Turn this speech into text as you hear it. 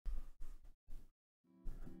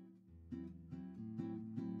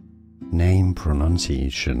Name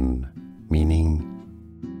pronunciation,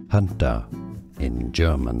 meaning hunter in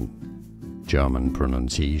German. German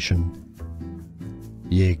pronunciation.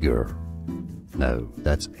 Jager. No,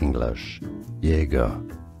 that's English. Jager.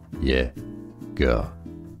 Jager.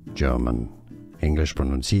 German. English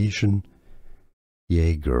pronunciation.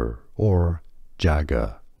 Jager or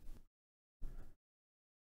Jager.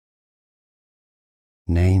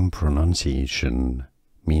 Name pronunciation,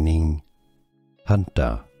 meaning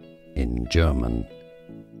hunter in German.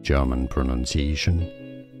 German pronunciation.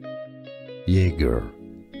 Jager.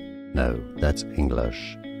 No, that's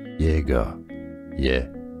English. Jager.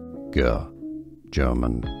 Jager.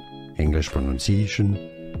 German. English pronunciation.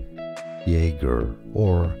 Jager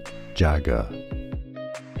or Jager.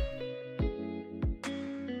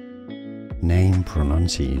 Name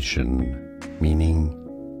pronunciation, meaning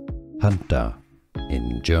hunter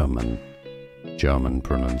in German. German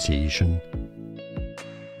pronunciation.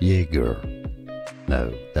 Jager.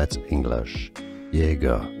 No, that's English.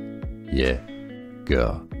 Jager.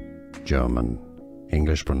 Jager. German.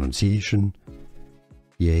 English pronunciation.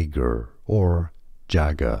 Jager or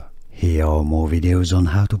Jager. Here are more videos on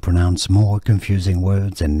how to pronounce more confusing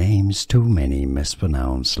words and names too many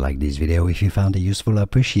mispronounced. Like this video if you found it useful. I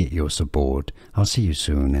appreciate your support. I'll see you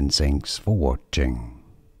soon and thanks for watching.